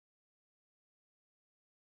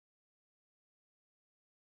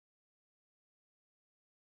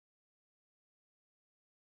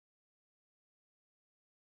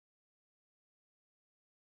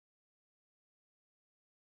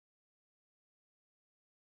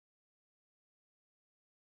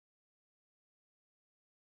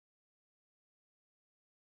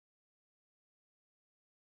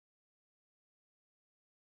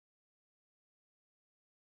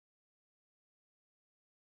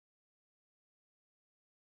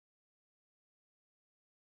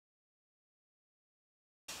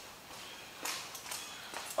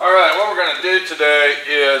Alright, what we're going to do today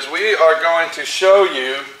is we are going to show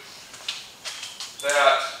you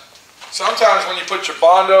that sometimes when you put your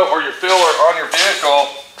Bondo or your filler on your vehicle,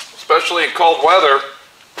 especially in cold weather,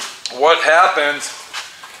 what happens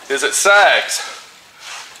is it sags.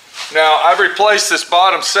 Now, I've replaced this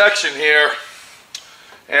bottom section here,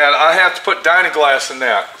 and I have to put Dynaglass in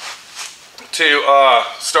that to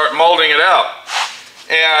start molding it out.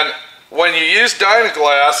 And when you use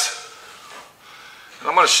Dynaglass,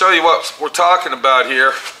 I'm going to show you what we're talking about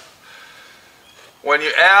here. When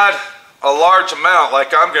you add a large amount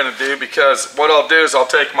like I'm going to do, because what I'll do is I'll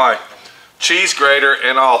take my cheese grater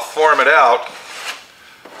and I'll form it out.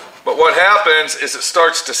 But what happens is it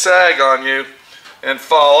starts to sag on you and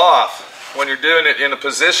fall off when you're doing it in a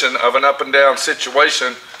position of an up and down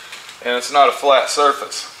situation and it's not a flat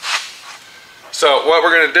surface. So what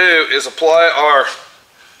we're going to do is apply our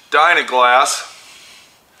Dynaglass.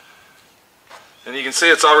 And you can see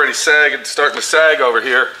it's already sagging, starting to sag over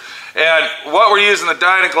here. And what we're using the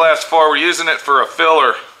Dynaglass for, we're using it for a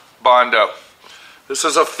filler Bondo. This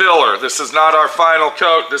is a filler. This is not our final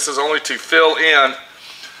coat. This is only to fill in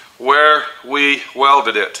where we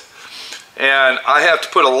welded it. And I have to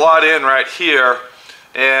put a lot in right here.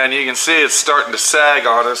 And you can see it's starting to sag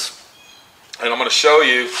on us. And I'm going to show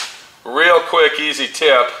you a real quick, easy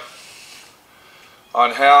tip on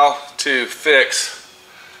how to fix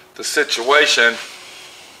the situation.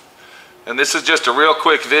 And this is just a real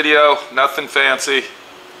quick video, nothing fancy,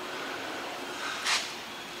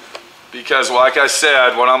 because like I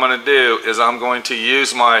said, what I'm going to do is I'm going to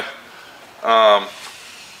use my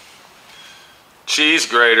cheese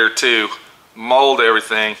grater to mold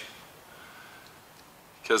everything,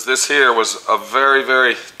 because this here was a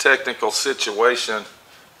very technical situation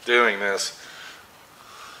doing this.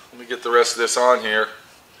 Let me get the rest of this on here.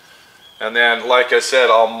 And then, like I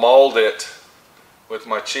said, I'll mold it with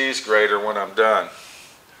my cheese grater when I'm done.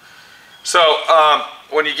 So,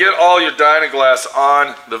 when you get all your Dynaglass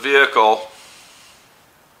on the vehicle,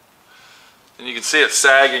 and you can see it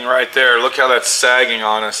sagging right there. Look how that's sagging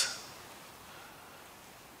on us.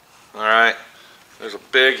 Alright, there's a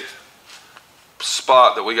big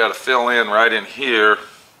spot that we got to fill in right in here.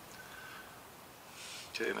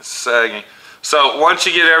 Okay, and it's sagging. So, once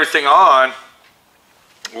you get everything on,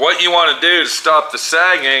 what you want to do to stop the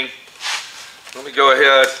sagging, let me go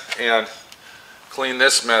ahead and clean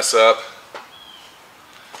this mess up.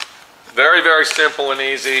 Very simple and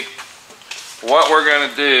easy. What we're going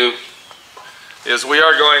to do is we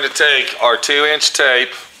are going to take our 2-inch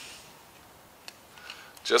tape,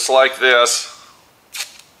 just like this,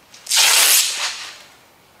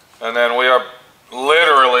 and then we are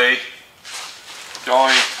literally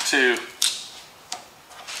going to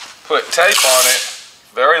put tape on it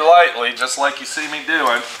very lightly, just like you see me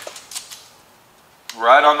doing,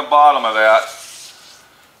 right on the bottom of that,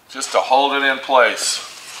 just to hold it in place.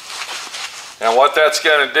 And what that's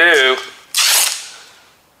going to do,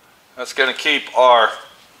 that's going to keep our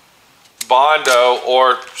Bondo,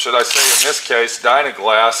 or should I say in this case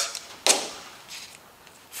Dynaglass,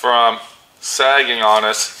 from sagging on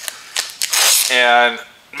us and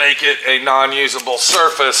make it a non-usable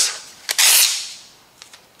surface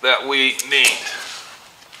that we need.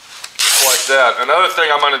 Like that. Another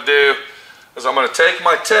thing I'm going to do is I'm going to take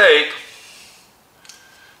my tape,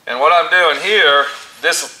 and what I'm doing here,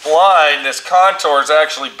 this line, this contour is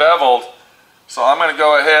actually beveled, so I'm going to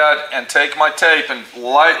go ahead and take my tape and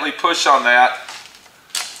lightly push on that,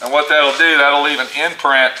 and what that'll do, that'll leave an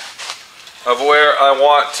imprint of where I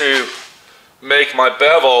want to make my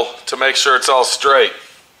bevel to make sure it's all straight.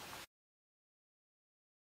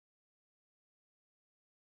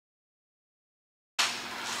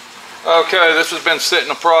 Okay, this has been sitting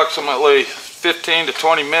approximately 15 to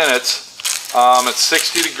 20 minutes. It's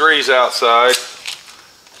 60 degrees outside,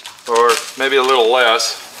 or maybe a little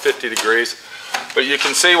less, 50 degrees. But you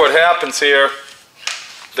can see what happens here,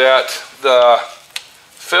 that the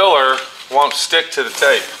filler won't stick to the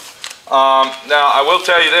tape. Now, I will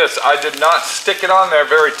tell you this, I did not stick it on there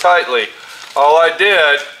very tightly. All I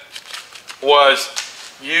did was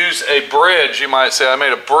use a bridge, you might say. I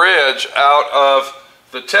made a bridge out of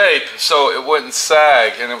the tape so it wouldn't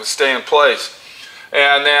sag and it would stay in place.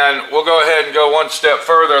 And then we'll go ahead and go one step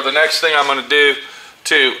further. The next thing I'm going to do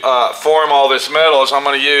to form all this metal is I'm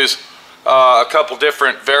going to use a couple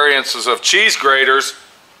different variances of cheese graters,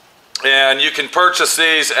 and you can purchase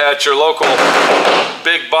these at your local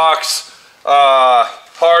big box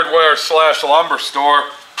hardware / lumber store.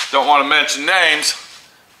 Don't want to mention names,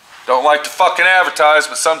 don't like to fucking advertise,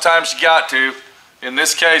 but sometimes you got to. In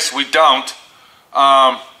this case we don't.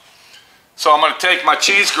 So I'm going to take my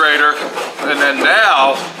cheese grater, and then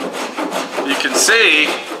now you can see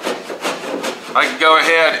I can go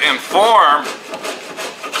ahead and form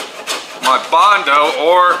my Bondo,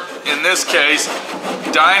 or in this case,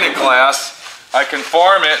 Dynaglass. I can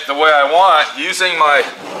form it the way I want using my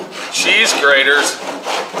cheese graters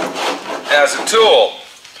as a tool.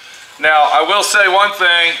 Now, I will say one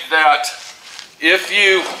thing, that if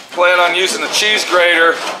you plan on using a cheese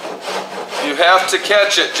grater, you have to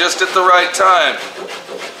catch it just at the right time.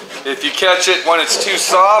 If you catch it when it's too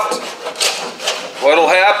soft, what'll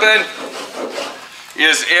happen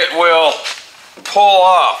is it will pull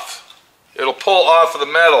off. It'll pull off of the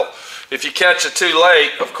metal. If you catch it too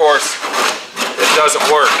late, of course, it doesn't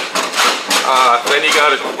work. Then you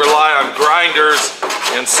gotta rely on grinders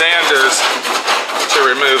and sanders to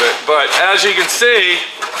remove it. But as you can see,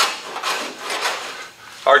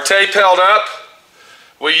 our tape held up.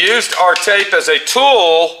 We used our tape as a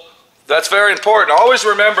tool. That's very important. Always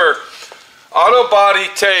remember, auto body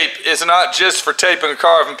tape is not just for taping a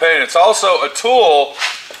car and paint. It's also a tool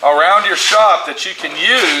around your shop that you can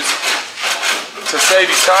use to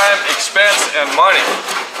save you time, expense, and money.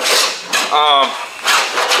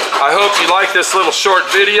 I hope you like this little short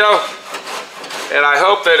video, and I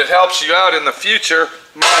hope that it helps you out in the future.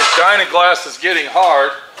 My Dynaglass is getting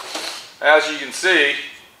hard, as you can see,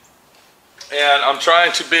 and I'm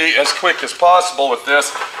trying to be as quick as possible with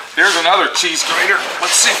this. Here's another cheese grater.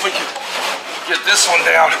 Let's see if we can get this one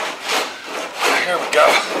down. Here we go.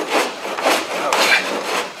 Okay.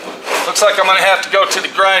 Looks like I'm gonna have to go to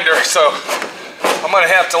the grinder, so I'm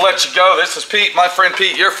gonna have to let you go. This is Pete, my friend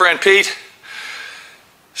Pete, your friend Pete,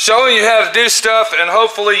 showing you how to do stuff, and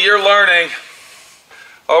hopefully you're learning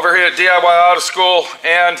over here at DIY Auto School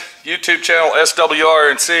and YouTube channel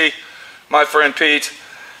SWRNC, my friend Pete,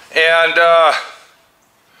 and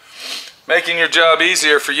making your job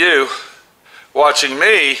easier for you, watching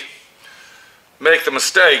me make the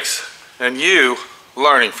mistakes and you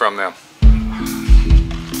learning from them.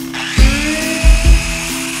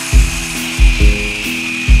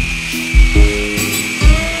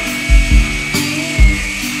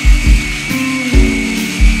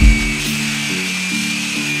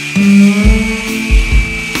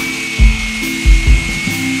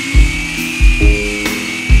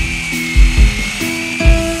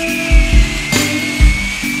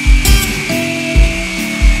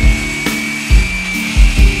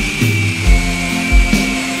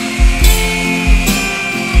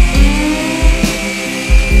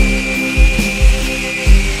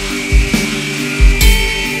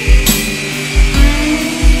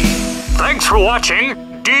 For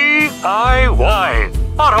watching D.I.Y.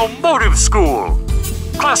 Automotive School.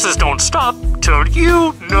 Classes don't stop till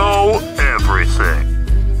you know everything.